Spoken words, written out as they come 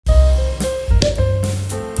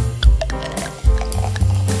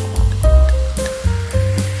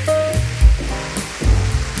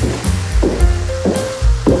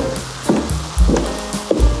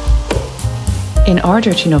In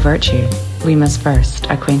order to know virtue, we must first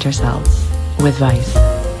acquaint ourselves with vice.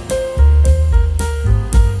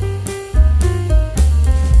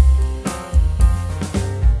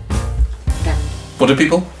 What do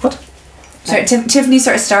people? What? Sorry, Tiffany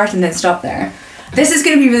sort of started and then stopped there. This is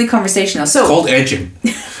going to be really conversational. So It's called edging.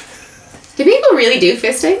 Do people really do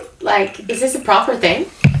fisting? Like, is this a proper thing?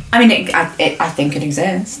 I mean, I think it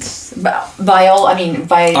exists. But by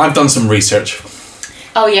I've done some research.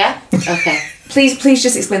 Oh yeah. Okay. Please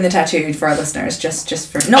just explain the tattoo for our listeners. Just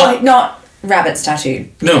for not rabbit's tattoo.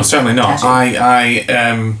 No, certainly not. Tattoo.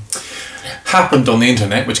 I happened on the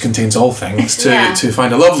internet, which contains all things, to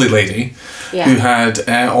find a lovely lady who had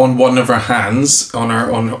on one of her hands,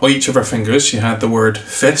 on each of her fingers, she had the word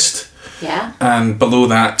fist. Yeah. And below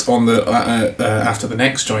that, on the after the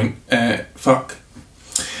next joint, fuck.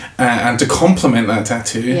 And to complement that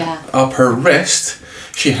tattoo, up her wrist,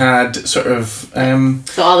 she had sort of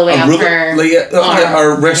so all the way up her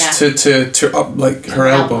her wrist to up like her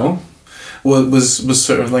elbow was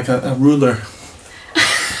sort of like a ruler.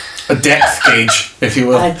 A depth gauge, if you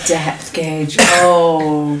will. A depth gauge.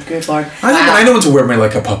 Oh, good lord. I know when to wear me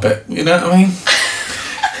like a puppet, you know what I mean?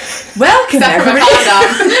 Welcome, everybody.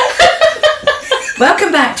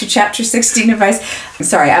 Welcome back to chapter 16 of Vice.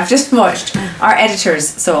 Sorry, I've just watched our editor's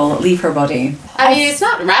soul leave her body. I mean, it's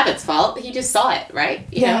not Rabbit's fault. He just saw it, right?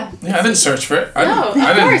 You know? Yeah, I didn't search for it. Of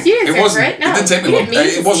course, you didn't search for it. No, it didn't take me long.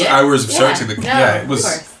 It wasn't hours of searching. It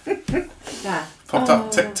was... Yeah. Popped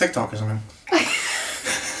up TikTok or something.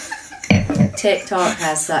 TikTok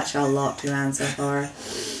has such a lot to answer for.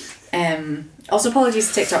 Also, apologies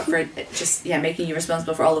to TikTok for just making you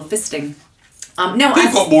responsible for all the fisting.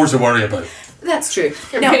 They've got more to worry about. That's true.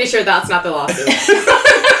 I'm pretty sure that's not the lawsuit.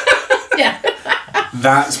 Yeah.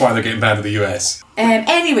 That's why they're getting banned in the US.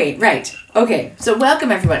 Anyway, right. Okay, so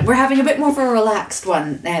welcome everyone. We're having a bit more of a relaxed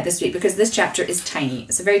one this week because this chapter is tiny.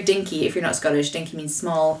 It's a very dinky, if you're not Scottish, dinky means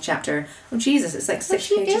small chapter. Oh Jesus, it's like 6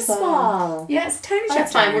 pages long. Small. Yeah, it's a tiny chapter.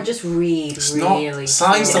 That's fine, we'll just read really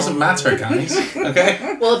size doesn't matter, guys.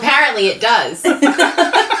 Okay? Well, apparently it does.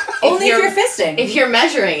 Only if you're fisting. If you're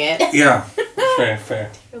measuring it. Yeah.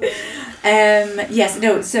 Fair.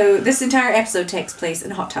 So this entire episode takes place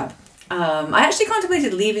in a hot tub. I actually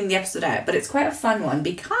contemplated leaving the episode out, but it's quite a fun one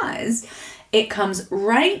because it comes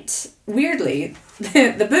right, weirdly,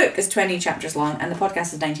 the book is 20 chapters long and the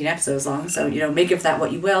podcast is 19 episodes long, so, make of that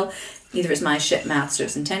what you will. Either it's my shit maths or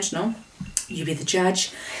it's intentional. You be the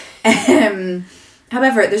judge.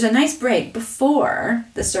 However, there's a nice break before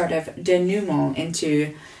the sort of denouement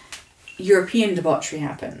into European debauchery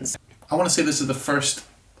happens. I want to say this is the first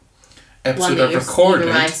episode One that I've recorded.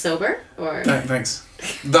 you arrived sober? Or? Thanks.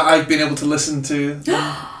 That I've been able to listen to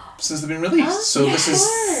since they've been released. This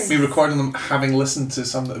is me recording them having listened to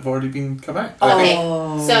some that have already been come out. Okay,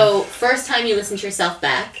 so first time you listen to yourself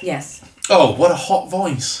back. Yes. Oh, what a hot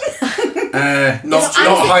voice. Not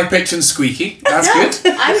high pitched and squeaky. That's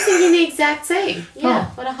good. I was thinking the exact same. Yeah,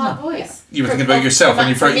 what a hot voice. You were thinking about yourself when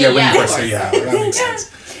you first that makes Yeah.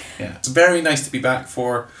 sense. Yeah. It's very nice to be back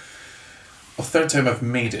for a third time I've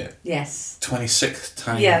made it. Yes. 26th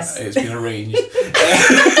time it's been arranged.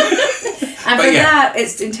 And for that,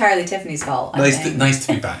 it's entirely Tiffany's fault. Nice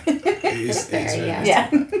to be back. It is very nice.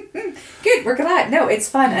 Good, we're glad. No, it's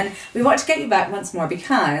fun. And we want to get you back once more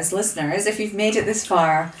because, listeners, if you've made it this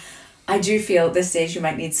far, I do feel at this stage you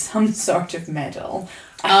might need some sort of medal.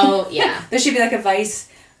 Oh, yeah. There should be like a Vice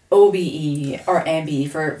OBE or MBE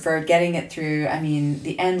for getting it through. I mean,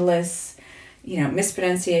 the endless,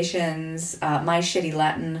 mispronunciations, my shitty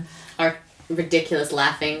Latin. Or ridiculous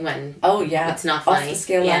laughing when it's not off funny. the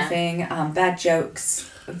scale laughing, bad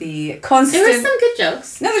jokes, the constant... There were some good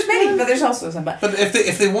jokes. No, there's many, but there's also some bad. But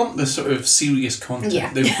if they want the sort of serious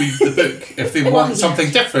content, they read the book. If they want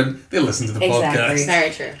something different, they listen to the podcast.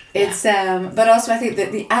 Very true. It's but also I think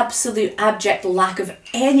that the absolute abject lack of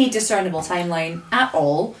any discernible timeline at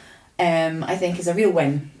all, I think is a real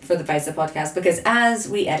win for the Vice podcast because as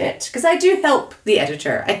we edit, because I do help the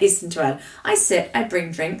editor, I hasten to add, I sit, I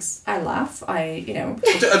bring drinks, I laugh, I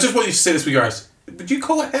just want you to say this with yours. Would you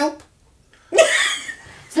call it help?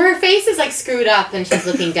 So her face is like screwed up and she's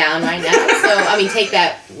looking down right now. So I mean, take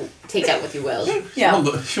that what you will. Yeah.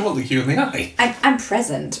 She won't look you in the eye. I'm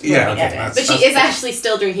present. Yeah, okay. But she is actually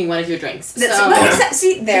still drinking one of your drinks. So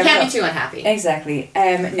see, there she can't be too unhappy. Exactly.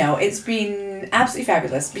 No, it's been absolutely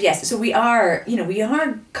fabulous. But yes, so we are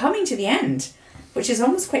coming to the end, which is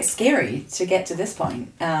almost quite scary to get to this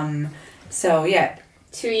point. So yeah.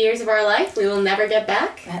 2 years of our life we will never get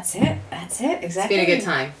back. That's it. Exactly. It's been a good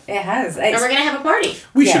time. It has. And we're going to have a party.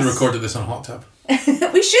 We should have recorded this on Hot Tub.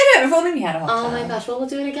 We should have, if only we had a hot tub. Oh my gosh, well, we'll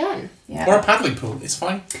do it again. Yeah. Or a paddling pool. It's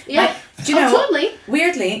fine. Yeah. Do you know, totally.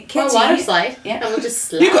 weirdly, Kitty... Or a water slide. Yeah. And we'll just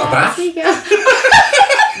slide. You got a bath.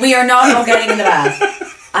 We are not all getting in the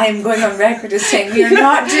bath. I am going on record as saying we are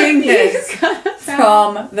not doing this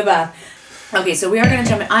from the bath. Okay, so we are going to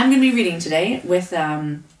jump in. I'm going to be reading today with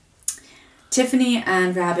Tiffany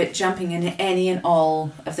and Rabbit jumping into any and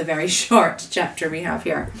all of the very short chapter we have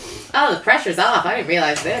here. Oh, the pressure's off. I didn't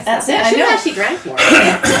realize this. That's it, I I should know. have actually drank more.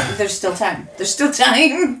 There's still time. There's still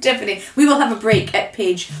time, Tiffany. We will have a break at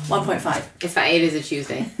page 1.5. It's fine. It is a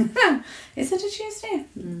Tuesday. Is it a Tuesday?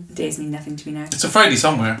 Days mean nothing to me now. It's a Friday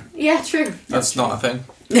somewhere. Yeah, true. That's not a thing.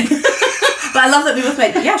 But I love that we both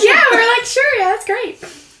went, yeah, sure. Yeah, we're like, sure, yeah, that's great.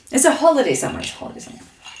 It's a holiday somewhere. It's a holiday somewhere.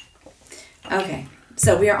 Okay,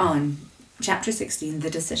 so we are on Chapter 16, The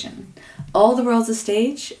Decision. All the world's a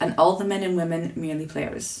stage, and all the men and women merely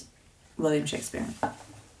players. William Shakespeare.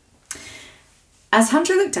 As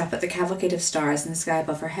Hunter looked up at the cavalcade of stars in the sky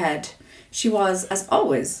above her head, she was, as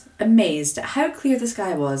always, amazed at how clear the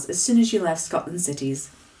sky was as soon as you left Scotland's cities.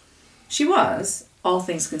 She was, all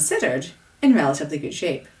things considered, in relatively good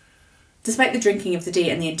shape. Despite the drinking of the day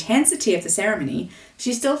and the intensity of the ceremony,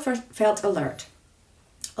 she still felt alert.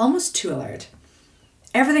 Almost too alert.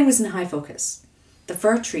 Everything was in high focus. The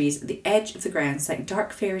fir trees at the edge of the grounds like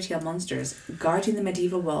dark fairy tale monsters guarding the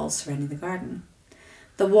medieval walls surrounding the garden.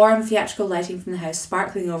 The warm theatrical lighting from the house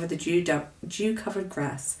sparkling over the dew-covered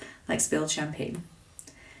grass like spilled champagne.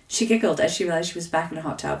 She giggled as she realised she was back in a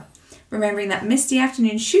hot tub, remembering that misty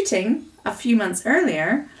afternoon shooting a few months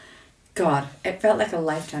earlier. God, it felt like a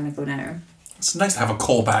lifetime ago now. It's nice to have a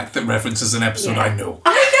callback that references an episode I know.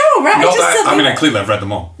 I know, right? Not that, I mean, clearly I've read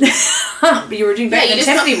them all. But you were doing better than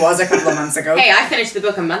Tiffany was a couple of months ago. Hey, I finished the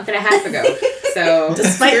book a month and a half ago. So,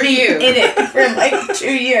 Despite screw being you. in it for like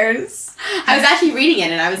 2 years. I was actually reading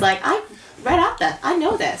it and I was like, I read out that. I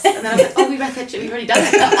know this. And then I was like, oh, we read that shit. We've already done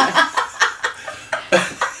it.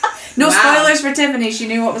 No Wow. spoilers for Tiffany. She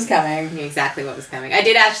knew what was coming. I knew exactly what was coming. I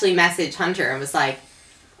did actually message Hunter and was like,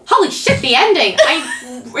 holy shit, the ending. I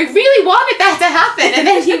really wanted that to happen. And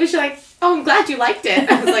then he was like, oh, I'm glad you liked it.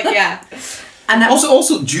 I was like, yeah. And that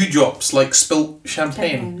Also, dewdrops like spilt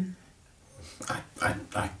champagne. I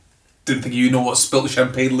didn't think you know what spilt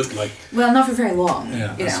champagne looked like. Well, not for very long.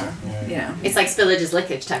 Yeah, you that's know. right. Yeah. You know. It's like spillage is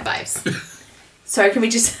lickage type vibes. Sorry, can we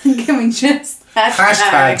just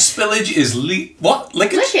Hashtag spillage is what?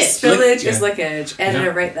 Lickage? Lickage. Spillage Yeah. is lickage. Editor,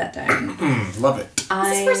 Yeah. write that down. Love it. This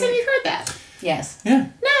is the first time you've heard that. Yes. Yeah.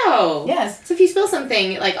 No. Yes. So if you spill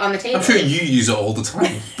something like on the table. I'm sure you use it all the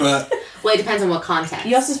time, but Well, it depends on what context.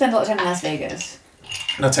 You also spend a lot of time in Las Vegas.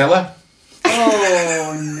 Nutella?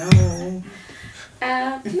 Oh, no.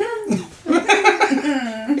 No.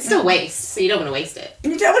 It's still waste, so you don't want to waste it.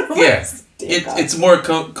 You don't want to Yeah. waste. Dear God. It's more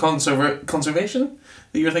conservation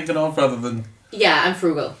that you're thinking of rather than... Yeah, I'm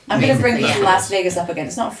frugal. I'm going to bring basically, Las Vegas up again.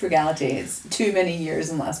 It's not frugality. It's too many years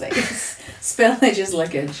in Las Vegas. Spillage is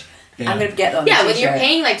lickage. Yeah. I'm going to get on Yeah, the when you're t-shirt.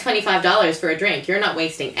 paying like $25 for a drink, you're not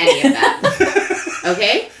wasting any of that.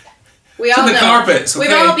 Okay? We all on the know. carpets, We've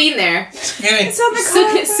okay? all been there. Okay. It's on the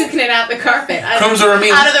Sucking it out the carpet. Crumbs are a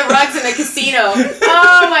meal. Out of the rugs in the casino.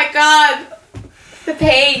 Oh my god. The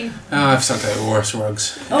pain. Oh, I've sucked out worse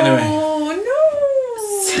rugs. Anyway. Oh,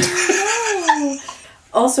 no.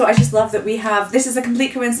 Also, I just love that we have... This is a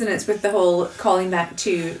complete coincidence with the whole calling back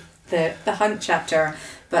to the Hunt chapter,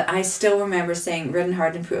 but I still remember saying ridden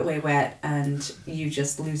hard and put away wet and you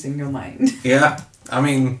just losing your mind. Yeah. I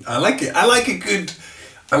mean, I like it.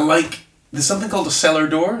 There's something called a cellar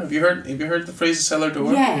door. Have you heard the phrase a cellar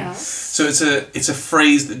door? Yes. So it's a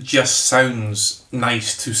phrase that just sounds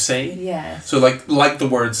nice to say. Yes. So like the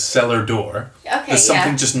word cellar door. Okay, There's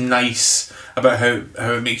something yeah. just nice about how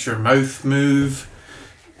it makes your mouth move.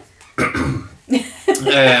 But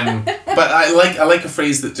I like a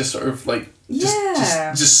phrase that just sort of like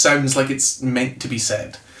just sounds like it's meant to be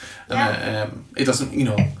said. Yeah. It doesn't,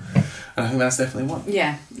 and I think that's definitely one.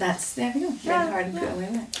 Yeah, there we go. Ridden hard and put away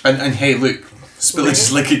wet. And hey, look, spillage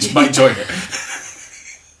is lickage might join it.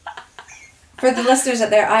 For the listeners out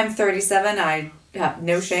there, I'm 37. I have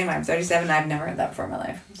no shame. I'm 37. I've never heard that before in my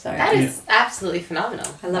life. So That is absolutely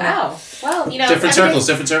phenomenal. I love wow. Well, Different circles.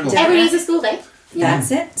 Every day's a school day.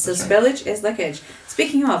 That's it. So spillage is lickage.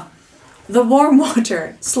 Speaking of, the warm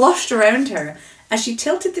water sloshed around her as she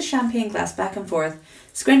tilted the champagne glass back and forth,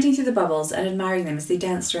 squinting through the bubbles and admiring them as they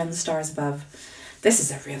danced around the stars above. This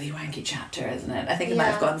is a really wanky chapter, isn't it? I think it might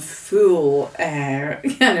have gone full kind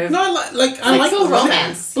of... No, I like full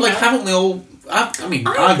romance. Like, haven't we all? I've think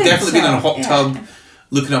definitely been in a hot so, tub,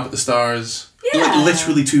 looking up at the stars. Yeah. Like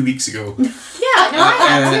literally 2 weeks ago. Yeah, no, I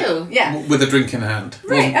have too. Yeah. With a drink in hand.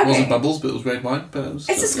 Right, Wasn't okay. bubbles, but it was red wine. But it was.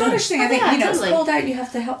 It's a Scottish thing, I think. Yeah, You know, totally. it's cold out. You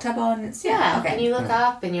have the hot tub on. It's Yeah, okay. and you look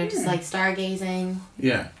up and you're just like stargazing.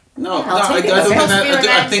 Yeah. No, Yeah, no, I'll I take it. don't think It's supposed to be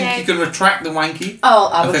that. I think romantic. you can retract the wanky. Oh,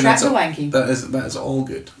 I'll I think retract the that's wanky. That is all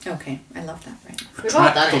good. Okay, I love that. Right. We've all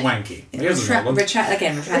Retract done the it. wanky. Here's another one. Retract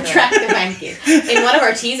Retract the wanky. In one of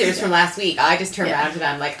our teasers from last week, I just turned around to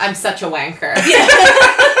them like, I'm such a wanker. And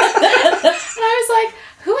I was like,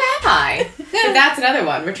 who am I? But that's another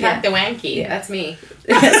one. Retract the wanky. Yeah. That's me.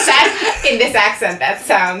 That, in this accent, that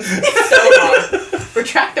sounds so wrong.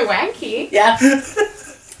 Retract the wanky. Yeah.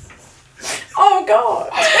 Oh god.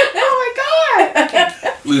 Oh my god.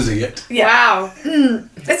 Okay. Losing it. Yeah. Wow.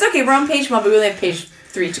 It's okay. We're on page 1, but we only have page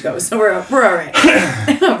 3 to go, so we're all right.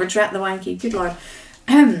 Retract the wanky. Good lord.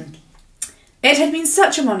 It had been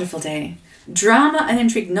such a wonderful day. Drama and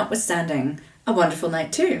intrigue notwithstanding, a wonderful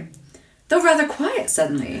night too. Though rather quiet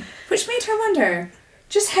suddenly, which made her wonder,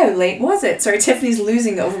 just how late was it? Sorry, Tiffany's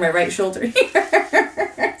losing it over my right shoulder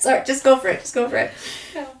here. Sorry, just go for it.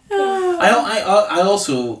 I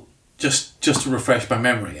also just to refresh my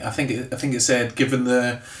memory. I think it said given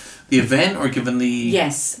the event or given the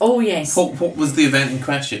Yes. Oh yes. What was the event in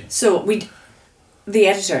question? So the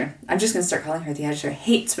editor, I'm just going to start calling her the editor,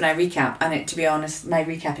 hates when I recap, and to be honest, my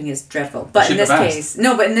recapping is dreadful. But in this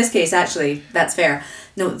case, actually, that's fair.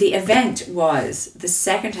 No, the event was the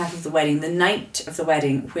second half of the wedding, the night of the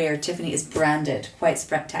wedding, where Tiffany is branded quite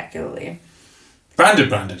spectacularly.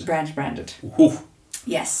 Branded. Ooh.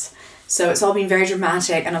 Yes. So it's all been very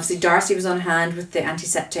dramatic, and obviously Darcy was on hand with the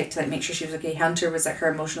antiseptic to make sure she was okay. Hunter was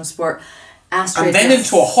her emotional support. Astrid, and then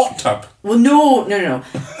into a hot tub. Well, no. No,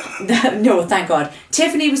 thank God.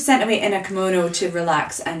 Tiffany was sent away in a kimono to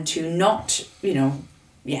relax and to not,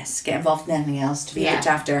 get involved in anything else, to be looked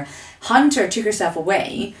after. Hunter took herself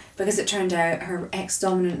away because it turned out her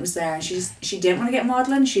ex-dominant was there, and she didn't want to get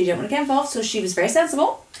modelling, she didn't want to get involved, so she was very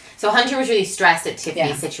sensible. So Hunter was really stressed at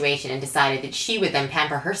Tiffany's situation and decided that she would then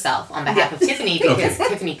pamper herself on behalf of Tiffany because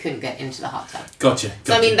Tiffany couldn't get into the hot tub. Gotcha.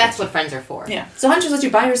 So I mean, that's what friends are for. Yeah. So Hunter's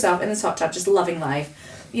literally by herself in this hot tub, just loving life,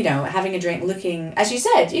 having a drink, looking, as you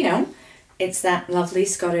said, it's that lovely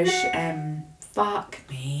Scottish, fuck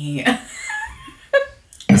me.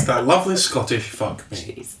 It's that lovely Scottish fuck me.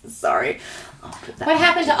 Jesus, sorry. What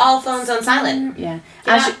happened to all phones on silent? Yeah.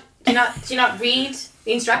 Do you not read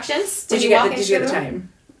the instructions? Did you get the time?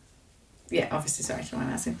 Yeah, obviously, sorry, that's what I'm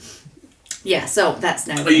asking. Yeah, so that's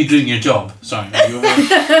now. Are you doing your job? Sorry, are you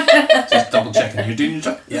just double checking. You're doing your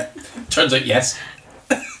job? Yeah. Turns out yes.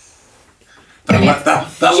 That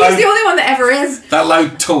She's the only one that ever is. That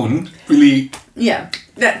loud tone really. Yeah.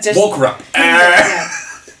 That just woke her up. Yeah.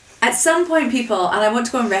 At some point, people, and I want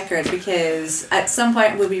to go on record because at some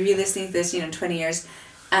point we'll be re-listening to this, in 20 years,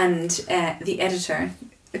 and the editor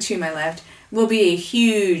to my left will be a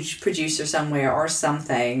huge producer somewhere or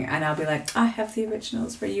something, and I'll be like, I have the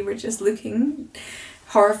originals where you were just looking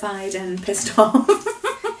horrified and pissed off.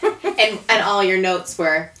 and all your notes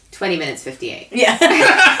were 20 minutes 58.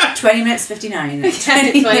 Yeah. 20 minutes 59.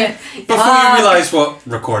 20 minutes. Before you realise what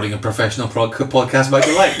recording a professional podcast might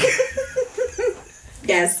be like.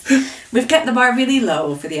 Yes. We've kept the bar really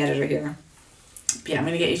low for the editor here. But yeah, I'm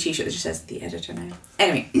going to get you a t-shirt that just says the editor now.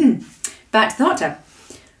 Anyway, back to the hot tub.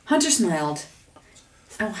 Hunter smiled.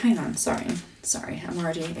 Oh, hang on. Sorry. I'm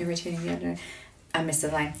already irritating the editor. I missed the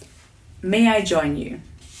line. May I join you?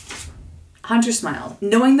 Hunter smiled,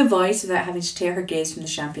 knowing the voice without having to tear her gaze from the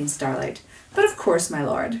champagne starlight. But of course, my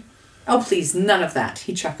lord. Oh, please, none of that,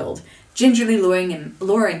 he chuckled, gingerly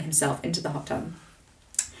lowering himself into the hot tub.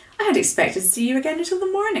 I had expected to see you again until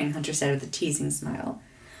the morning, Hunter said with a teasing smile.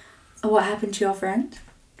 Oh, what happened to your friend?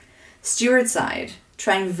 Steward sighed,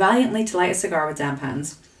 trying valiantly to light a cigar with damp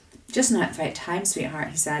hands. Just not at the right time, sweetheart,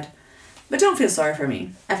 he said. But don't feel sorry for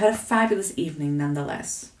me. I've had a fabulous evening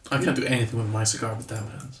nonetheless. I can't do anything with my cigar with damp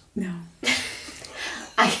hands. No.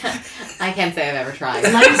 I can't say I've ever tried.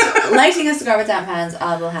 Lighting a cigar with damp hands,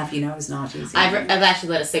 I will have you know, is not easy. I've actually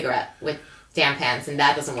lit a cigarette with damp hands, and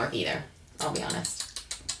that doesn't work either. I'll be honest.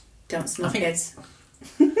 Don't smoke, kids.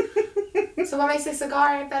 So what makes a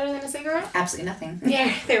cigar better than a cigarette? Absolutely nothing.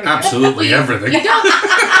 Yeah, there we go. Absolutely everything.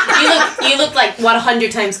 You look like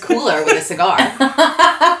 100 times cooler with a cigar.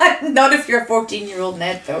 Not if you're a 14-year-old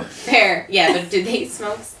Ned, though. Fair. Yeah, but do they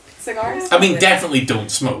smoke cigars? I mean, definitely don't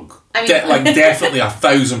smoke. I mean, definitely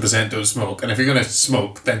 1,000% don't smoke. And if you're going to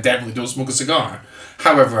smoke, then definitely don't smoke a cigar.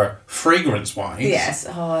 However, fragrance-wise... Yes.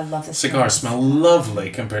 Oh, I love the cigars smell lovely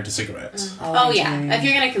compared to cigarettes. Oh yeah. If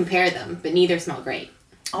you're going to compare them, but neither smell great.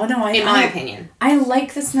 Oh, no, in my opinion. I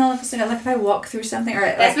like the smell of a cigar. Like if I walk through something...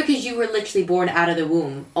 That's because you were literally born out of the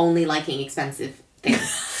womb only liking expensive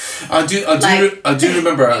things. I do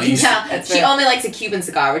remember. I used to, she only likes a Cuban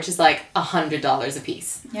cigar, which is like $100 a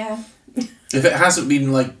piece. Yeah. if it hasn't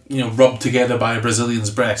been like rubbed together by a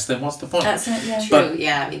Brazilian's breast, then what's the point? That's it. Yeah. True. But-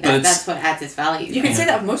 yeah. I mean, but that's what adds its value. You can say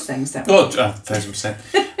that of most things, though. Oh, 1,000%.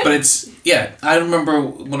 But it's I remember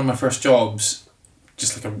one of my first jobs,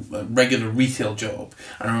 just like a regular retail job.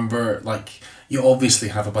 I remember you obviously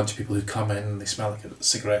have a bunch of people who come in and they smell like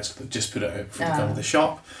cigarettes because they've just put it out before they come to the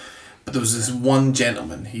shop. But there was this one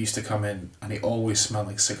gentleman who used to come in and he always smelled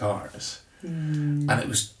like cigars. And it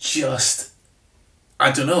was just,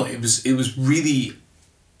 I don't know, it was really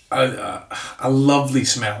a lovely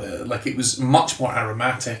smell. Like it was much more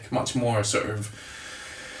aromatic, much more sort of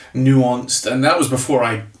nuanced. And that was before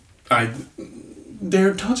I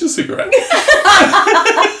dared touch a cigarette.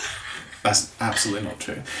 That's absolutely not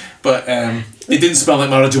true. But it didn't smell like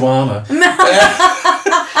marijuana.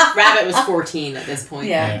 Rabbit was 14 at this point.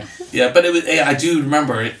 Yeah. Yeah, but it was. I do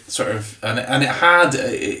remember it sort of, and it had.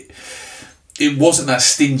 It wasn't that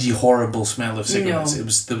stingy, horrible smell of cigarettes. No.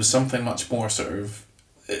 There was something much more sort of,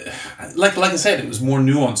 like I said, it was more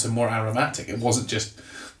nuanced and more aromatic. It wasn't just,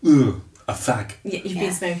 a fag. Yeah, you've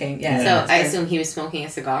been smoking. Yeah. So I assume he was smoking a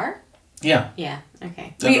cigar? Yeah. Yeah,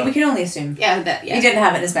 okay. We can only assume. Yeah, He didn't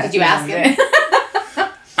have it in his mouth. Did you ask him?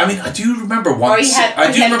 I mean, I do remember once. Or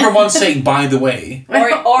remember once saying, "By the way,"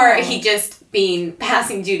 or he just been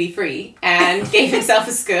passing duty free and gave himself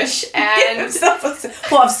a scush and a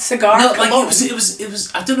cigar. no, like it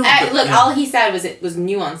was. I don't know. But, look, all he said was it was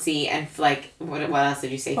nuancy and like what else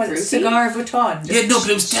did you say? Fruity? Cigar Vuitton. Yeah, no, but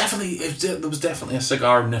it was definitely there was definitely a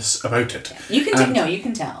cigar-ness about it. You can you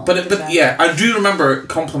can tell. But yeah, I do remember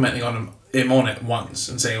complimenting on him on it once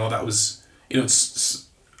and saying, "Oh, that was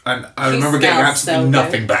and I remember getting absolutely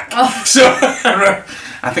nothing back. Oh. So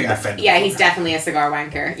I think I offended. Yeah, he's definitely a cigar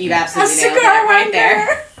wanker. You absolutely nailed it wanker. right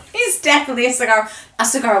there. He's definitely a cigar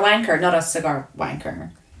wanker, not a cigar wanker.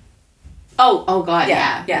 Oh God,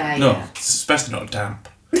 yeah. No, especially not damp.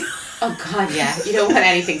 Oh God, yeah. You don't want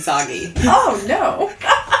anything soggy. Oh no.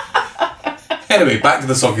 Anyway, back to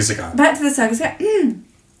the soggy cigar.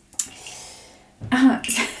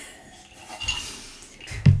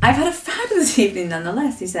 I've had a fabulous evening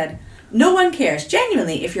nonetheless, he said. No one cares,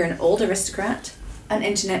 genuinely, if you're an old aristocrat, an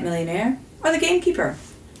internet millionaire, or the gamekeeper,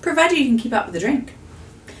 provided you can keep up with the drink.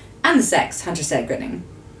 And the sex, Hunter said, grinning.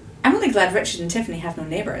 I'm only glad Richard and Tiffany have no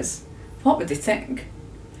neighbours. What would they think?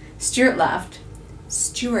 Stewart laughed.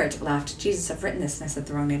 Jesus, I've written this and I said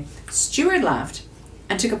the wrong name. Stewart laughed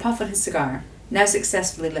and took a puff on his cigar, now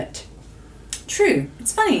successfully lit. True,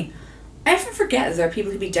 it's funny. I often forget that there are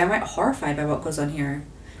people who'd be downright horrified by what goes on here.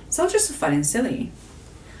 It's all just so fun and silly.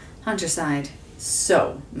 Hunter sighed.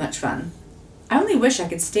 So much fun. I only wish I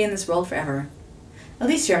could stay in this world forever. At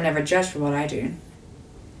least here I'm never judged for what I do.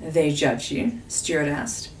 They judge you? Stewart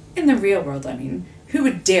asked. In the real world, I mean. Who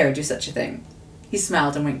would dare do such a thing? He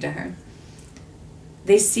smiled and winked at her.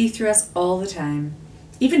 They see through us all the time.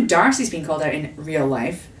 Even Darcy's been called out in real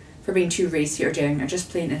life for being too racy or daring or just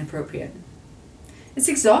plain inappropriate. It's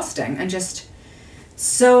exhausting and just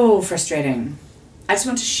so frustrating. I just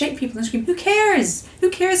want to shake people and scream, who cares? Who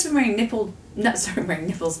cares if I'm wearing nipples?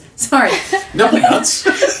 Sorry. Nipple nuts?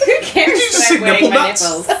 Who cares if I'm wearing my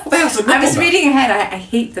nipples? I was reading ahead. I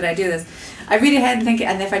hate that I do this. I read ahead and think,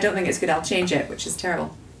 and if I don't think it's good, I'll change it, which is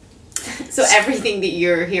terrible. So everything that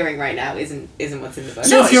you're hearing right now isn't what's in the book?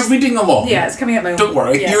 So if you're reading along, yeah, it's coming up my own. Don't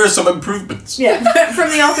worry, here are some improvements. Yeah,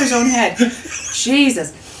 from the author's own head.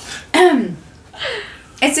 Jesus.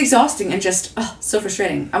 It's exhausting and just so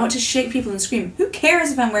frustrating. I want to shake people and scream, who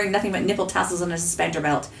cares if I'm wearing nothing but nipple tassels on a suspender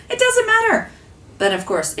belt? It doesn't matter. But of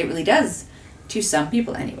course, it really does. To some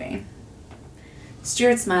people anyway.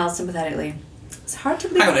 Stewart smiled sympathetically. It's hard to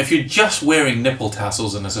believe. Hang on, if you're just wearing nipple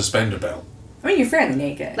tassels and a suspender belt. I mean, you're fairly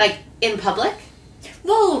naked. Like, in public?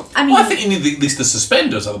 Well, I mean... Well, I think you need at least the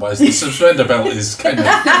suspenders, otherwise the suspender belt is kind of...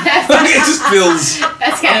 it just feels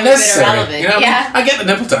that's kind unnecessary. Of a bit irrelevant. You know? Yeah. I get the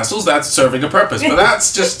nipple tassels, that's serving a purpose, but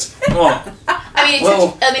that's just... What? I mean,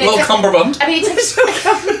 it cummerbund. I mean,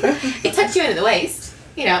 it tucks you into the waist.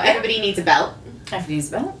 You know, everybody needs a belt. Everybody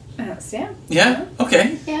needs a belt. Yeah. Yeah,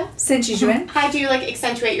 okay. Yeah. Cinches you in. How do you,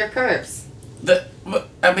 accentuate your curves?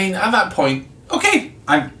 I mean, at that point, okay,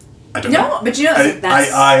 I don't know. No, but you know,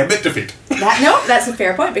 I admit defeat. That's a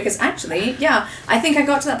fair point, because actually, yeah, I think I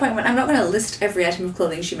got to that point when I'm not going to list every item of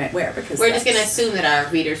clothing she might wear, because we're just going to assume that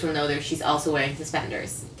our readers will know that she's also wearing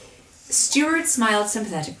suspenders. Stewart smiled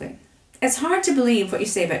sympathetically. It's hard to believe what you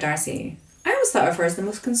say about Darcy. I always thought of her as the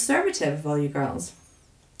most conservative of all you girls.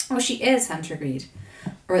 Well, she is, Hunter agreed.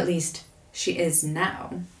 Or at least, she is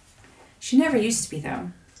now. She never used to be,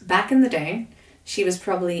 though. Back in the day, she was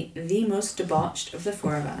probably the most debauched of the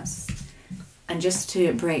four of us. And just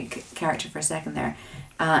to break character for a second there,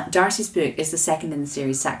 Darcy's book is the second in the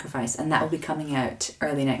series, Sacrifice, and that will be coming out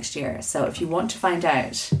early next year. So if you want to find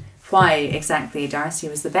out why exactly Darcy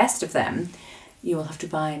was the best of them, you will have to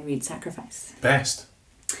buy and read Sacrifice. Best.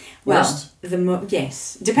 Well, Worst.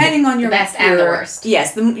 yes, depending on your best and the worst.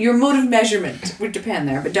 Yes, your mode of measurement would depend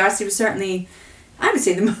there. But Darcy was certainly, I would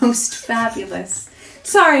say, the most fabulous.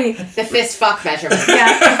 Sorry, The fist fuck measurement.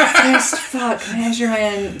 yeah, the fist fuck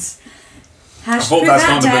measurement. I hope that's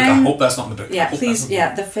not in the book. I hope that's not in the book. Yeah, please,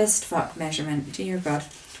 yeah, the fist fuck measurement. Dear God.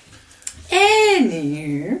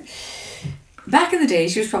 Anywho, back in the day,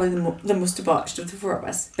 she was probably the most debauched of the four of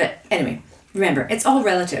us. But anyway, remember, it's all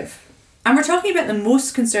relative. And we're talking about the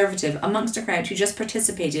most conservative amongst a crowd who just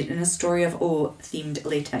participated in a Story of O themed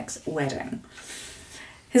latex wedding.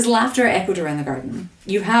 His laughter echoed around the garden.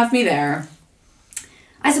 You have me there.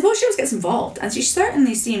 I suppose she always gets involved, and she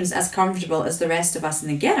certainly seems as comfortable as the rest of us in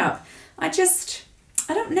the get-up. I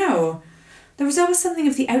don't know. There was always something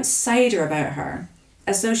of the outsider about her,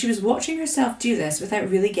 as though she was watching herself do this without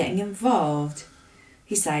really getting involved.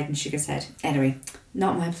 He sighed and shook his head. Anyway,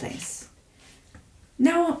 not my place.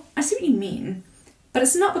 No, I see what you mean, but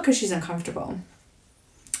it's not because she's uncomfortable.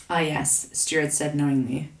 Ah yes, Steward said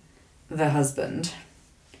knowingly. The husband.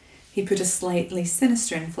 He put a slightly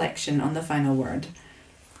sinister inflection on the final word.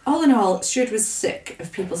 All in all, Steward was sick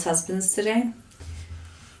of people's husbands today.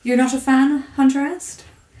 You're not a fan? Hunter asked.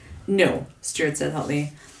 No, Steward said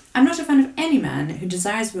hotly. I'm not a fan of any man who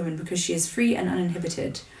desires a woman because she is free and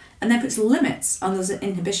uninhibited, and then puts limits on those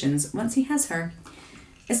inhibitions once he has her.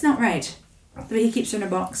 It's not right. The way he keeps her in a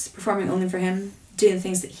box, performing only for him, doing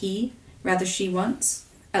things that he, rather she wants.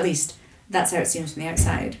 At least, that's how it seems from the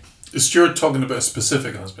outside. Is Stewart talking about a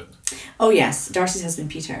specific husband? Oh yes, Darcy's husband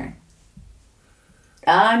Peter.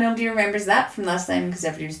 Ah, nobody remembers that from last time because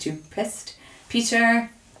everybody was too pissed. Peter.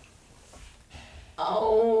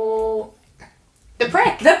 Oh. The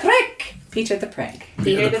prick. The prick! Peter the prick.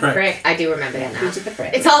 Peter the prick. I do remember that now. Peter the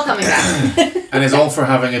prick. It's all coming back. And is all for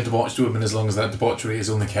having a debauched woman as long as that debauchery is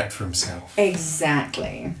only kept for himself.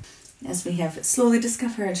 Exactly. As we have slowly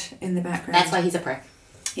discovered in the background. That's why he's a prick.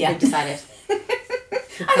 Yeah. We've decided.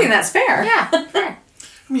 I think that's fair. Yeah, fair.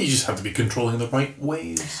 I mean, you just have to be controlling the right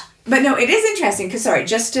ways. But no, it is interesting because, sorry,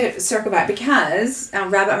 just to circle back, because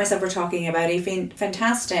Rabbit and myself were talking about a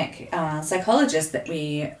fantastic psychologist that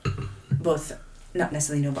we both not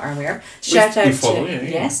necessarily know but are aware of. Shout out to,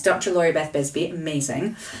 yes, Dr. Laurie Beth Bisbee,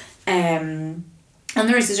 amazing. And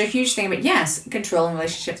there's a huge thing about, yes, control in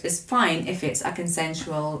relationships is fine if it's a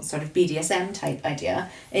consensual sort of BDSM type idea.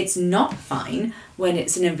 It's not fine when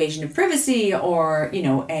it's an invasion of privacy or, you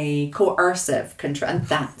know, a coercive control, and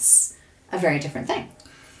that's a very different thing.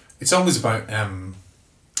 It's always about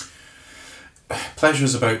pleasure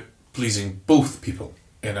is about pleasing both people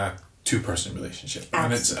in a two-person relationship.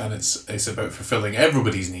 Absolutely. And it's about fulfilling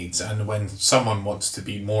everybody's needs. And when someone wants to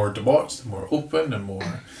be more debauched, more open, and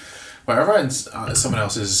more whatever, and someone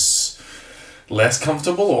else is less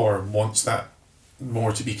comfortable or wants that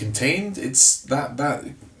more to be contained, it's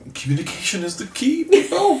that communication is the key,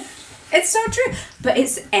 people. It's so true. But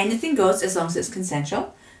it's anything goes as long as it's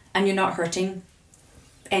consensual and you're not hurting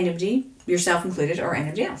anybody, yourself included, or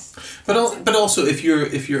anybody else. But also if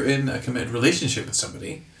you're in a committed relationship with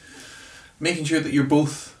somebody, making sure that you're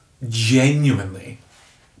both genuinely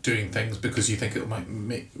doing things because you think it might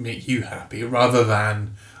make you happy, rather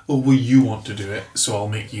than, oh, well, you want to do it, so I'll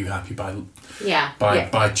make you happy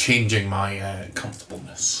by changing my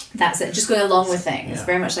comfortableness. That's it. Just going along with things. Yeah.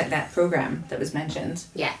 Very much like that program that was mentioned.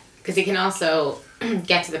 Yeah, because it can also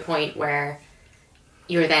get to the point where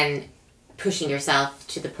you're then pushing yourself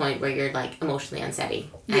to the point where you're like emotionally unsteady.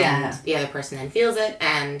 Yeah. And the other person then feels it,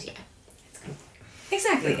 and yeah.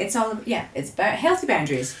 Exactly. It's all, it's about healthy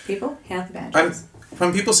boundaries, people. Healthy boundaries. And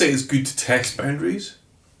when people say it's good to test boundaries,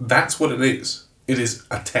 that's what it is. It is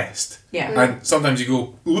a test. Yeah. And sometimes you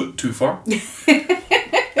go, ooh, too far.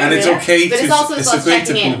 And it's okay but to... it's also about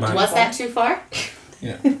checking in. Back. Was that too far?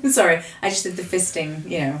 Yeah. Sorry, I just did the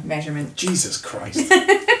fisting, measurement. Jesus Christ.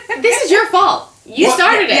 This is your fault. You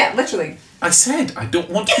started it. Yeah, literally. I said I don't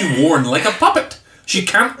want to be worn like a puppet. She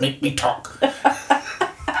can't make me talk.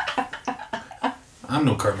 I'm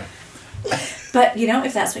no Kermit. But,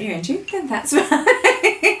 if that's what you're into, then that's fine.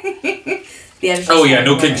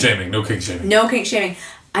 No kink shaming. No kink shaming. No kink shaming.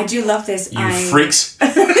 I do love this. You freaks. I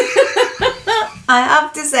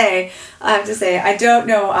have to say, I don't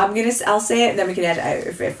know. I'll say it and then we can edit out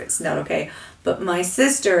if it's not okay. But my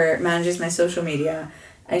sister manages my social media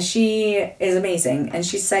and she is amazing and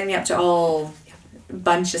she's signed me up to all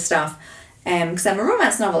bunch of stuff because I'm a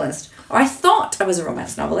romance novelist. or I thought I was a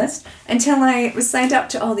romance novelist until I was signed up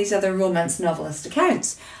to all these other romance novelist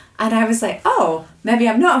accounts. And I was like, oh, maybe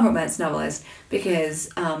I'm not a romance novelist, because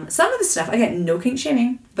some of the stuff, I get no kink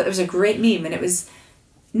shaming, but there was a great meme, and it was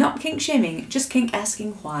not kink shaming, just kink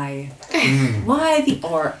asking why. Why the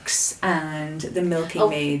orcs and the milking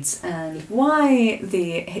maids, and why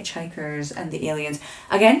the hitchhikers and the aliens.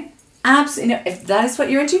 Again, absolutely, no, if that is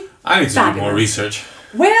what you're into, I need to do more research.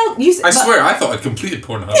 Well, I swear, I thought I'd completed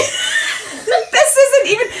Pornhub.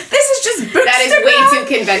 This is just Bookstagram. That is way too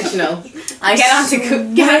conventional. Get on to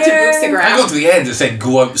Bookstagram. I got to the end and said,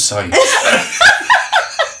 go outside.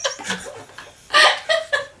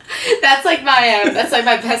 That's like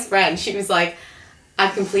my best friend. She was like,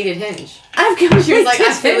 I've completed Hinge. She was like,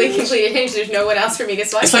 I've fully completed Hinge. There's no one else for me to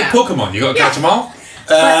swipe. It's like Pokemon. You got to catch them all.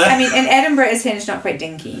 But, I mean, in Edinburgh, is Hinge not quite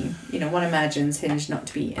dinky? You know, one imagines Hinge not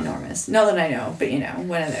to be enormous. Not that I know, but, you know,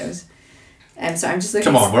 one of those. So I'm just looking...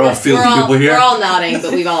 Come on, we're all field people here. We're all nodding,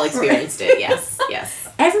 but we've all experienced it. Yes.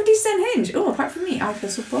 Everybody's done Hinge. Oh, apart from me. I feel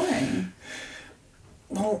so boring.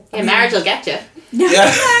 Well, marriage will get you.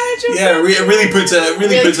 It puts a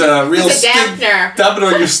real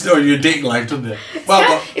dampener on your dating life, doesn't it?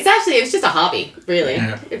 Well, it's just a hobby, really.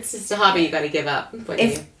 Yeah. It's just a hobby you got to give up.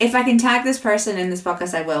 If I can tag this person in this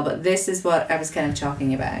podcast, I will. But this is what I was kind of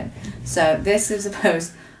talking about. So this is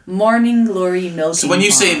about morning glory milking. So when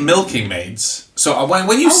you say milking maids, so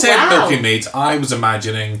when you said milking maids, I was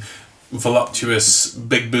imagining voluptuous,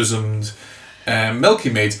 big bosomed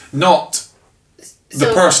milking maids, not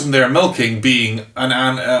the person they're milking being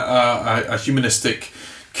a humanistic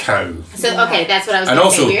cow. So okay, that's what I was. And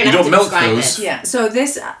also, you don't milk those. This. Yeah. So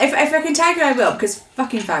this, if I can tag it, I will, because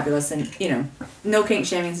fucking fabulous, and you know, no kink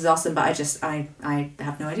shaming is awesome, but I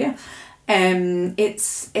have no idea.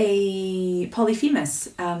 It's a Polyphemus.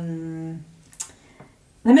 The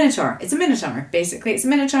Minotaur. It's a Minotaur, basically. It's a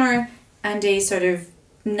Minotaur and a sort of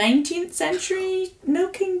 19th-century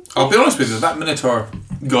milking. I'll be honest with you, that Minotaur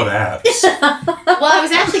got abs. Well, I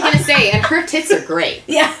was actually going to say, and her tits are great.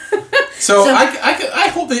 Yeah. So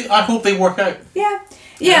I hope they work out.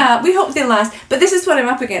 Yeah, we hope they last. But this is what I'm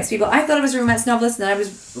up against, people. I thought I was a romance novelist, and I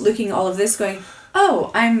was looking at all of this going,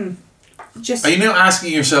 oh, I'm just... Are you now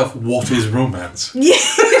asking yourself, what is romance? Yeah.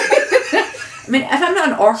 I mean, if I'm not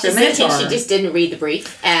an orc or Minotaur... She just didn't read the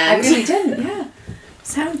brief. And I really didn't, yeah.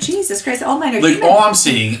 So, Jesus Christ, all mine are Like, human. all I'm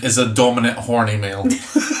seeing is a dominant, horny male.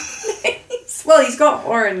 Well, he's got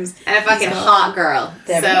horns. And a fucking hot girl.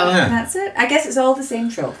 There that's it. I guess it's all the same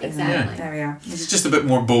trope. Exactly. There we are. He's just a bit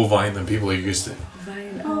more bovine than people are used to.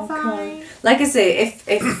 Fine. Oh, fine. Like I say,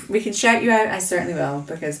 if we can shout you out, I certainly will,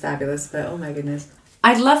 because fabulous, but oh my goodness.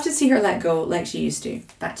 I'd love to see her let go like she used to.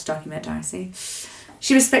 Back to Document Darcy.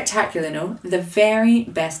 She was spectacular, no? The very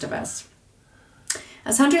best of us.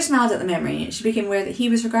 As Hunter smiled at the memory, she became aware that he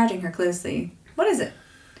was regarding her closely. What is it?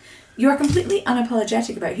 You are completely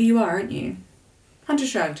unapologetic about who you are, aren't you? Hunter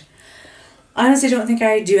shrugged. I honestly don't think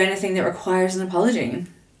I do anything that requires an apology.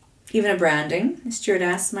 Even a branding? Steward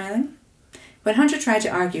asked, smiling. When Hunter tried to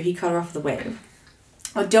argue, he cut her off with a wave.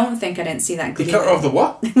 Oh, don't think I didn't see that gleam. He cut her off the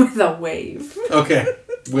what? With a wave. Okay.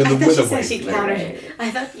 With a wave.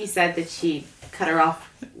 I thought you said that she cut her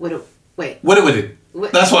off with a... Wait. With it.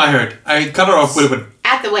 That's what I heard. I cut her off with it.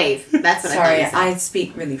 At the wave. That's what Sorry, I thought. I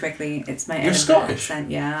speak really quickly. It's my You're Scottish.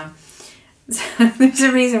 accent, yeah. So, there's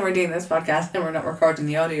a reason we're doing this podcast and we're not recording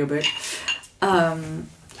the audiobook.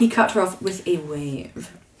 He cut her off with a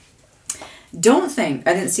wave. Don't think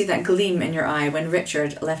I didn't see that gleam in your eye when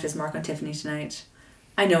Richard left his mark on Tiffany tonight.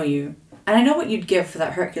 I know you, and I know what you'd give for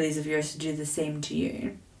that Hercules of yours to do the same to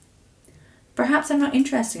you. Perhaps I'm not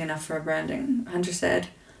interesting enough for a branding, Hunter said,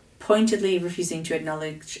 pointedly refusing to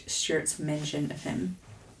acknowledge Stuart's mention of him.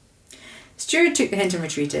 Stuart took the hint and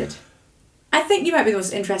retreated. I think you might be the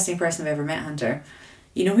most interesting person I've ever met, Hunter.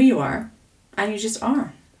 You know who you are, and you just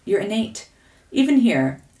are. You're innate. Even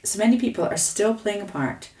here, so many people are still playing a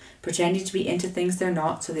part, pretending to be into things they're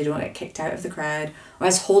not so they don't get kicked out of the crowd, or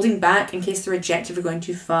as holding back in case they're rejected for going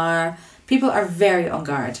too far. People are very on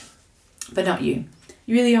guard. But not you.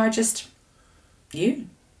 You really are just... you.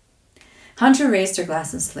 Hunter raised her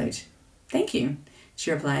glass and salute. Thank you,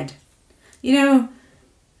 she replied. You know,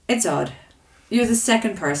 it's odd. You're the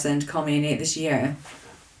second person to call me innate this year,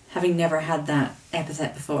 having never had that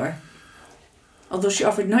epithet before. Although she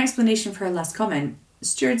offered no explanation for her last comment,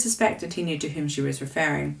 Stewart suspected he knew to whom she was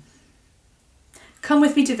referring. Come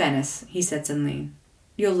with me to Venice, he said suddenly.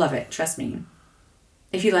 You'll love it, trust me.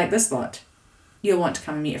 If you like this lot, you'll want to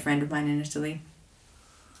come and meet a friend of mine in Italy.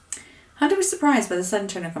 Hunter was surprised by the sudden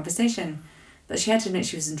turn of conversation, but she had to admit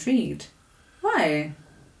she was intrigued. Why?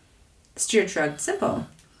 Stewart shrugged. Simple,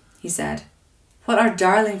 he said. what our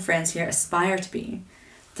darling friends here aspire to be,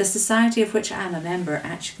 the society of which I am a member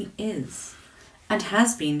actually is, and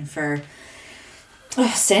has been for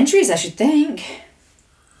centuries, I should think.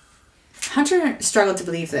 Hunter struggled to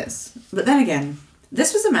believe this, but then again,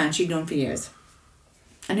 this was a man she'd known for years,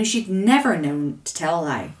 and who she'd never known to tell a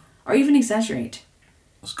lie, or even exaggerate.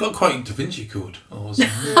 It's got quite a Da Vinci Code. Of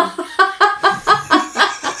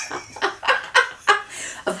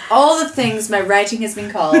all the things my writing has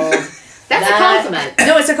been called... That's a compliment.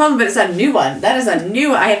 No, it's a compliment. It's a new one. That is a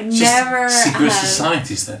new... I have never... Secret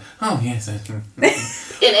societies there. Oh, yes. In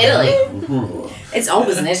Italy. It's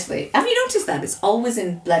always in Italy. Have you noticed that? It's always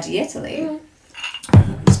in bloody Italy.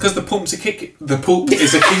 It's because the Pope is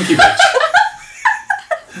a kinky bitch.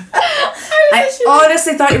 I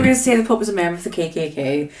honestly thought you were going to say the Pope was a member of the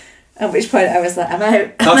KKK. At which point I was like, I'm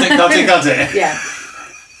out. Got it. Yeah.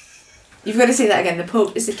 You've got to say that again. The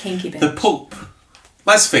Pope is a kinky bitch. The Pope.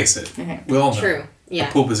 Let's face it. Okay. We all know. True. Yeah.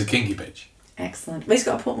 The Pope is a kinky bitch. Excellent. Well, he's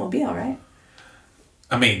got a Pope mobile, right?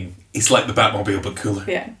 I mean, he's like the Batmobile, but cooler.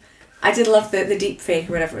 Yeah. I did love the deep fake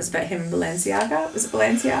or whatever it was about him in Balenciaga. Was it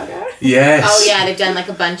Balenciaga? Yes. Oh yeah, they've done like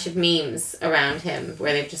a bunch of memes around him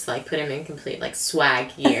where they've just like put him in complete like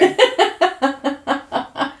swag gear.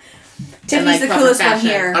 Tiffany's like, the coolest one fashion.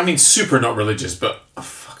 here. I mean, super not religious, but I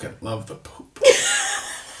fucking love the Pope.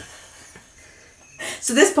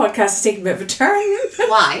 So this podcast is taking a bit of a turn.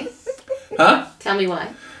 Why? Huh? Tell me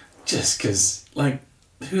why. Just because, like,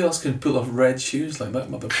 who else can pull off red shoes like that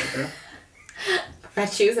motherfucker?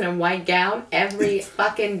 Red shoes and a white gown every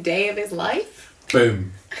fucking day of his life.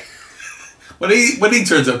 Boom. When he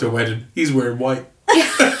turns up to a wedding, he's wearing white.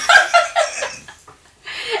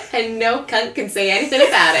 And no cunt can say anything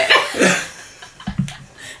about it.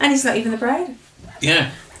 And he's not even the bride. Yeah.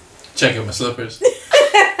 Check out my slippers.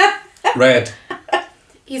 Red.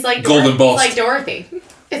 He's like Golden balls. He's like Dorothy.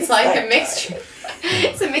 It's like a mixture.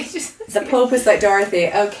 It's a mixture. The Pope is like Dorothy.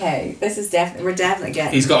 Okay, this is we're definitely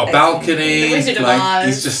getting. He's got a balcony. The Wizard of like, Oz.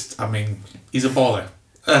 he's just, I mean, he's a baller.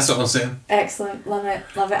 That's what I'm saying. Excellent, love it.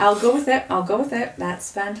 I'll go with it.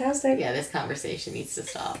 That's fantastic. Yeah, this conversation needs to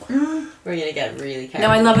stop. We're gonna get really carried.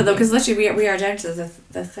 No, I love it though because literally we are down to the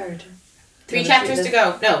third. 3 chapters to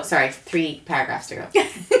go. No, sorry, 3 paragraphs to go.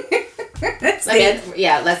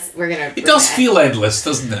 We're gonna. It does feel endless,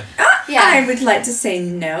 doesn't it? Yeah. I would like to say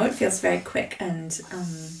no. It feels very quick and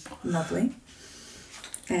lovely.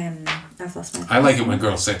 I've lost my. I like it when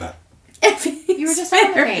girls say that. You were just on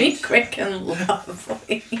the very page. quick and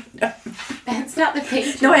lovely. That's not the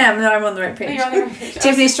page. No, I am. No, I'm on the right page. You're on the right page.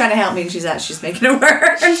 Tiffany's trying to help me and she's making it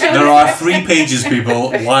work. There are 3 pages,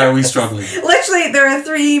 people. Why are we struggling? Literally, there are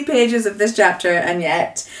 3 pages of this chapter and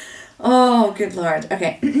yet... Oh, good Lord.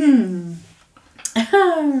 Okay.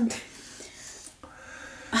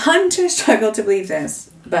 Hunter struggled to believe this,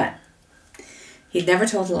 but he'd never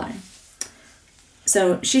told a lie.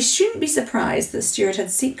 So she shouldn't be surprised that Steward had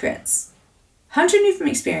secrets. Hunter knew from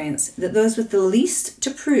experience that those with the least to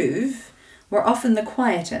prove were often the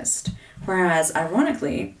quietest, whereas,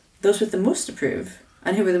 ironically, those with the most to prove,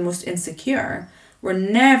 and who were the most insecure, were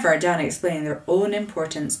never done explaining their own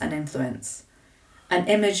importance and influence. An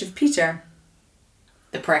image of Peter,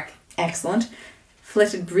 The prick. excellent,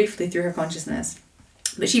 flitted briefly through her consciousness,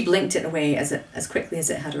 but she blinked it away as quickly as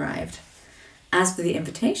it had arrived. As for the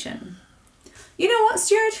invitation, you know what,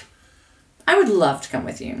 Steward? I would love to come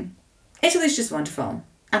with you. Italy's just wonderful,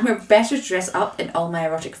 and we're better to dress up in all my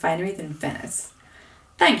erotic finery than Venice.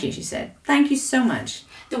 Thank you, she said. Thank you so much.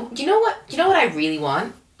 Do you know what I really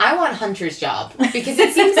want? I want Hunter's job because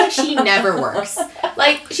it seems like she never works.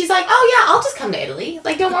 Like she's like, oh yeah, I'll just come to Italy.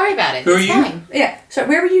 Like don't worry about it. Who are it's you? Fine. Yeah. So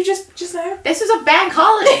where were you just now? This was a bank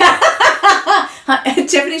holiday.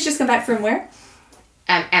 Tiffany's just come back from where?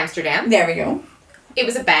 Amsterdam. There we go. It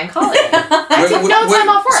was a bank holiday. I took no time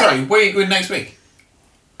off work. Sorry, where are you going next week?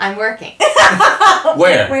 I'm working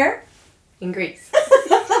Where? Where? in Greece.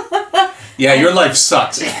 Yeah, your life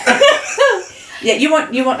sucks. Yeah, you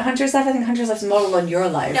want Hunter's life? I think Hunter's life's model on your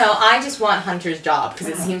life. No, I just want Hunter's job because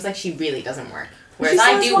it seems like she really doesn't work. Whereas She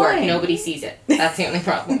I sounds do work, fine. nobody sees it. That's the only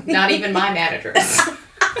problem. Not even my managers.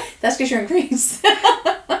 That's because you're in Greece.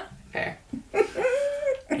 Fair.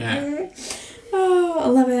 Yeah. Oh, I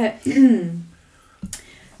love it.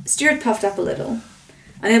 Steward puffed up a little,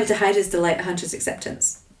 unable to hide his delight at Hunter's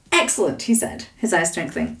acceptance. Excellent, he said, his eyes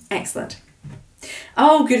twinkling. Excellent.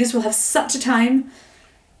 Oh, goodness, we'll have such a time.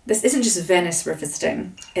 This isn't just Venice we're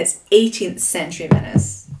visiting. It's 18th-century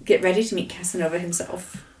Venice. Get ready to meet Casanova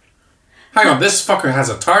himself. Hang on, this fucker has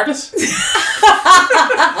a TARDIS?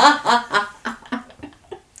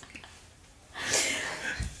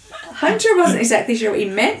 Hunter wasn't exactly sure what he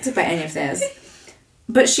meant by any of this,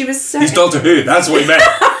 But she was certain... He's Doctor Who, that's what he meant.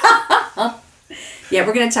 Yeah,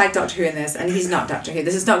 we're going to tag Doctor Who in this, and he's not Doctor Who.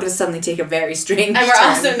 This is not going to suddenly take a very strange And we're turn.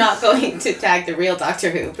 also not going to tag the real Doctor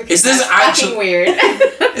Who, because Is this that's actually fucking weird.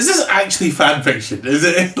 Is this actually fan fiction? Is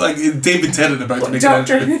it like David Tennant about to make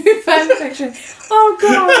Doctor an entry? Who fan fiction. Oh,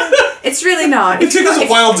 God. It's really not. It took us a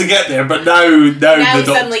while to get there, but now Now the we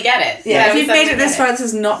suddenly get it. Yeah, Now if we you've made suddenly it this get far, this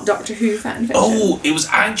is not Doctor Who fan fiction. Oh, it was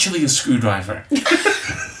actually a screwdriver.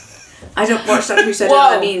 I don't watch Doctor Who, so I don't know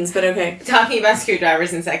what that means, but okay. Talking about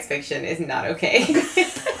screwdrivers in sex fiction is not okay.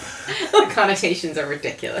 The connotations are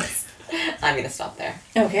ridiculous. I'm going to stop there.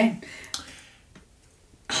 Okay.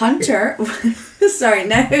 Hunter... Sorry,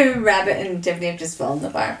 now Rabbit and Tiffany have just fallen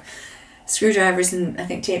apart. Screwdrivers and, I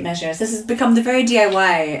think, tape measures. This has become the very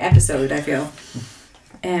DIY episode, I feel.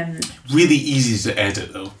 Really easy to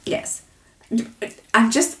edit, though. Yes. I'm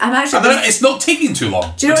actually... And then it's not taking too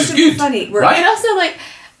long, Do you know which what's is really good. funny? Right? And also, like,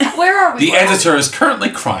 where are we? The editor is currently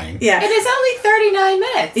crying. Yeah. It is only 39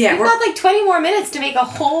 minutes. Yeah, We've got like 20 more minutes to make a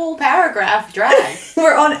whole paragraph drag.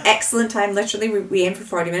 We're on excellent time, literally. We aim for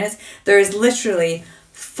 40 minutes. There is literally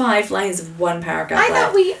 5 lines of one paragraph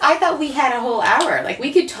left. I thought we had a whole hour. Like,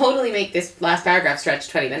 we could totally make this last paragraph stretch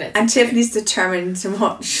 20 minutes. And Tiffany's determined to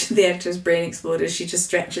watch the editor's brain explode as she just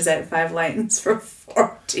stretches out 5 lines for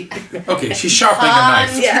 40 minutes. Okay, she's sharpening a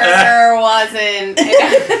knife. Hunter wasn't...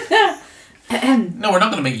 No, we're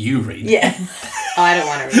not going to make you read. Yeah. Oh, I don't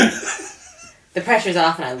want to read. The pressure's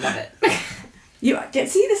off and I love it.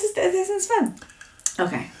 See, this is fun.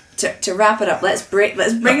 Okay. To wrap it up, let's bring it I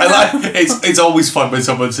up. like, it's always fun when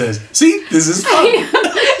someone says, "See, this is fun." I know.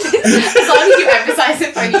 As long as you emphasize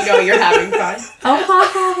it fun, you know you're having fun. Oh, ha,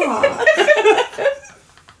 ha, ha.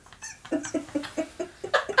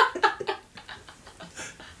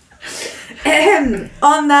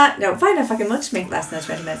 On that note, fine, if I can let's make it last another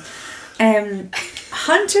 20 minutes.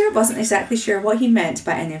 Hunter wasn't exactly sure what he meant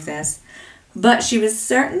by any of this, but she was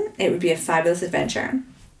certain it would be a fabulous adventure.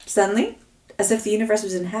 Suddenly, as if the universe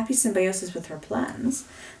was in happy symbiosis with her plans,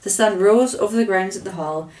 the sun rose over the grounds of the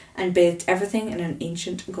hall and bathed everything in an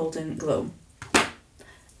ancient golden glow.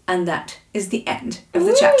 And that is the end of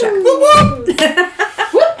the chapter.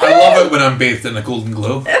 I love it when I'm bathed in a golden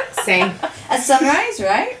glow. Same. At sunrise,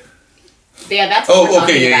 right? Yeah, that's what we're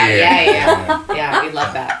talking about. Yeah. Yeah, we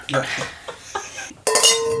love that.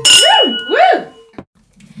 Woo!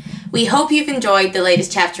 We hope you've enjoyed the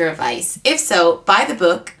latest chapter of Vice. If so, buy the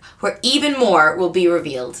book, where even more will be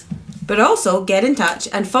revealed. But also get in touch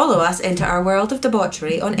and follow us into our world of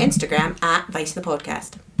debauchery on Instagram at Vice the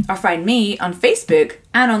Podcast. Or find me on Facebook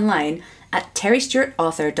and online at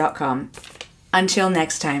terrystewartauthor.com. Until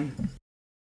next time.